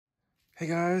Hey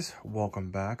guys,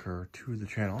 welcome back to the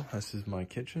channel. This is my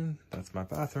kitchen, that's my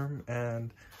bathroom,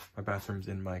 and my bathroom's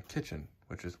in my kitchen,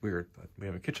 which is weird, but we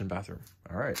have a kitchen bathroom.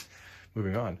 All right,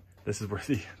 moving on. This is where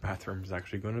the bathroom is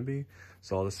actually going to be.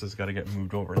 So all this has got to get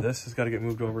moved over. This has got to get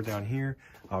moved over down here.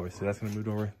 Obviously that's going to move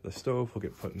over. The stove will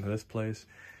get put into this place.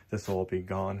 This will all be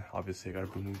gone. Obviously I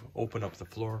got to open up the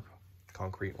floor,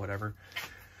 concrete, whatever.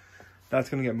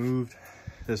 That's going to get moved.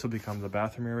 This will become the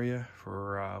bathroom area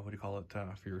for, what do you call it,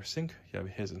 for your sink. You have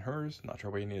his and hers. Not sure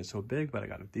why you need it so big, but I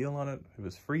got a deal on it. It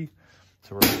was free,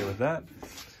 so we're okay with that.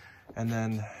 And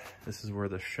then this is where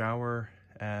the shower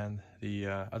and the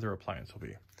other appliance will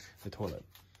be, the toilet.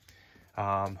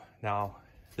 Now,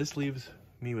 this leaves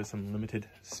me with some limited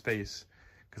space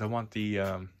because I want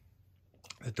the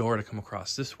door to come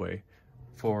across this way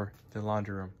for the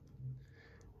laundry room.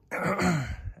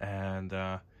 And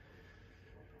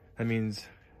that means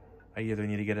I either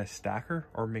need to get a stacker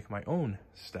or make my own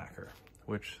stacker,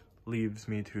 which leaves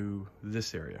me to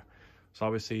this area. So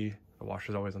obviously the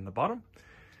washer is always on the bottom,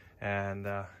 and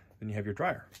then you have your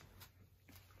dryer.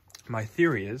 My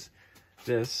theory is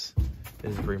this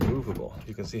is removable.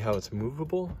 You can see how it's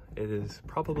movable. It is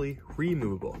probably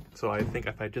removable. So I think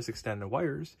if I just extend the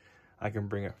wires, I can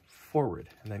bring it forward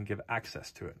and then give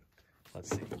access to it.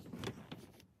 Let's see.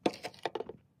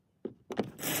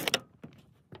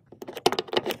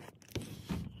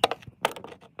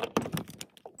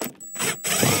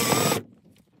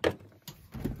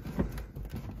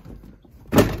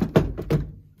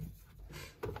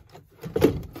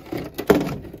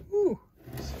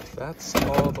 That's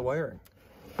all the wiring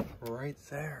right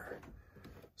there.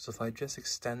 So if I just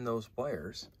extend those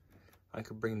wires, I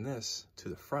could bring this to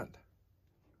the front.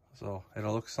 So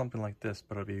it'll look something like this,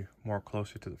 but it'll be more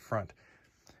closer to the front.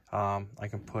 I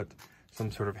can put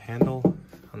some sort of handle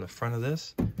on the front of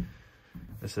this.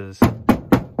 This is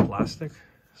plastic,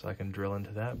 so I can drill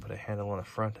into that, put a handle on the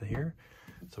front of here,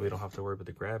 so we don't have to worry about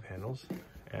the grab handles.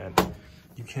 And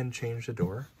you can change the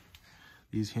door.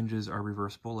 These hinges are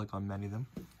reversible, like on many of them.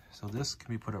 So this can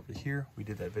be put over here. We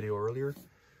did that video earlier.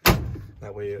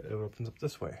 That way it opens up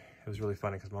this way. It was really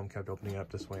funny because Mom kept opening it up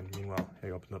this way, and meanwhile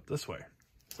it opened up this way.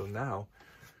 So now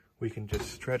we can just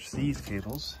stretch these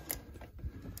cables.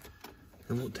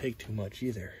 It won't take too much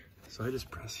either. So I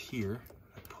just press here,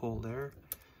 I pull there,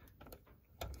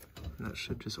 and that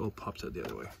should just, pops out the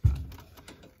other way.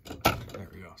 There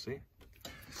we go, see?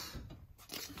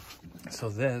 So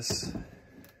this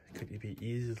could be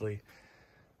easily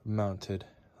mounted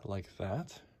like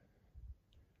that.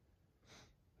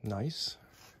 Nice.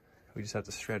 We just have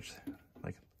to stretch,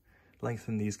 like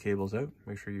lengthen these cables out.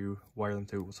 Make sure you wire them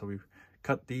too. So we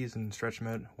cut these and stretch them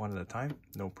out one at a time,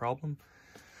 no problem.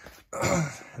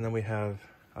 And then we have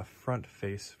a front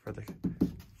face for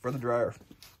the dryer.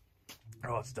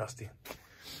 Oh, it's dusty.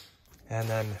 And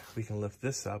then we can lift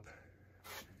this up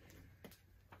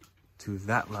to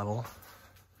that level.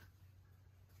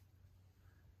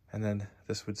 And then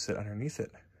this would sit underneath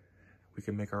it. We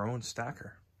can make our own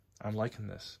stacker. I'm liking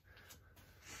this.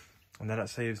 And then it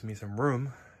saves me some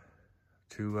room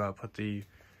to put the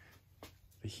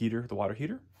heater, the water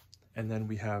heater. And then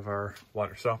we have our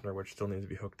water softener, which still needs to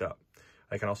be hooked up.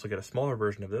 I can also get a smaller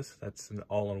version of this. That's an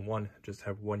all-in-one, just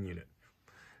have one unit.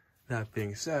 That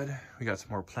being said, we got some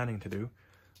more planning to do,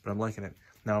 but I'm liking it.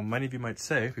 Now, many of you might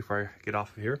say, before I get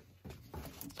off of here,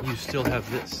 you still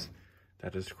have this.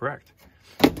 That is correct.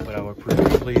 What I would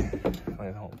presumably, I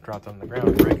don't drop it on the ground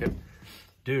and break it,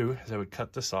 do is I would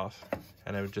cut this off,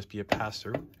 and it would just be a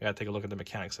pass-through. I gotta take a look at the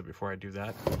mechanics of it before I do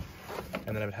that.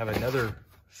 And then I would have another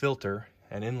filter,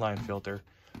 an inline filter,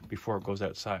 before it goes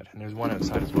outside. And there's one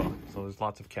outside as well, so there's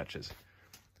lots of catches.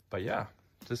 But yeah,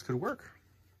 this could work.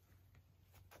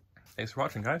 Thanks for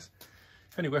watching, guys.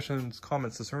 If any questions,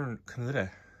 comments, concerns,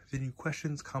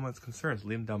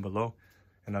 leave them down below,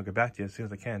 and I'll get back to you as soon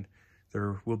as I can.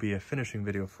 There will be a finishing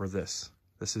video for this.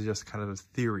 This is just kind of a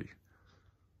theory.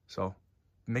 So,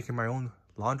 making my own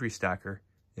laundry stacker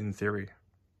in theory.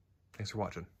 Thanks for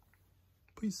watching.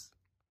 Peace.